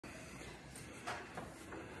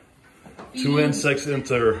2 insects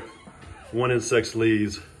enter, 1 insect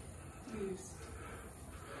leaves.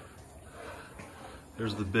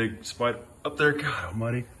 There's the big spider up there. God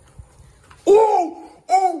almighty. Oh!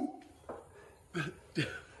 Oh!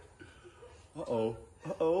 Uh-oh.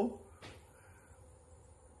 Uh-oh.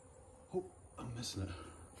 Oh, I'm missing it.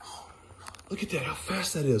 Look at that, how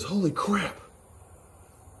fast that is. Holy crap.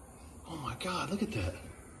 Oh my God, look at that.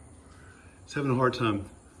 It's having a hard time.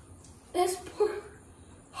 That's poor.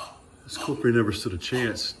 The scorpion never stood a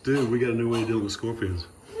chance. Dude, we got a new way of dealing with scorpions.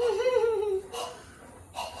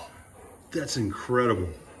 That's incredible.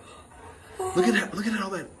 Look at how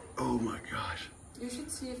that, oh my gosh. You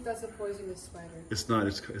should see if that's a poisonous spider. It's not,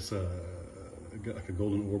 it's like a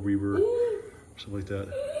golden orb weaver, or something like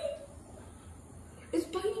that. It's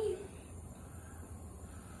biting.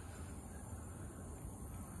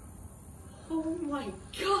 Oh my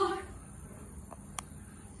God.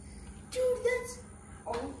 Dude, that's...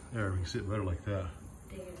 Oh. There, we can see it better like that.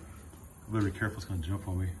 Damn. I better be careful, it's gonna jump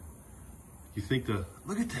on me. You think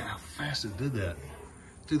look at that, how fast it did that.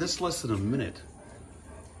 Dude, that's less than a minute.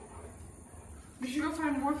 We should go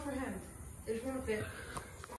find more for him. There's one up there.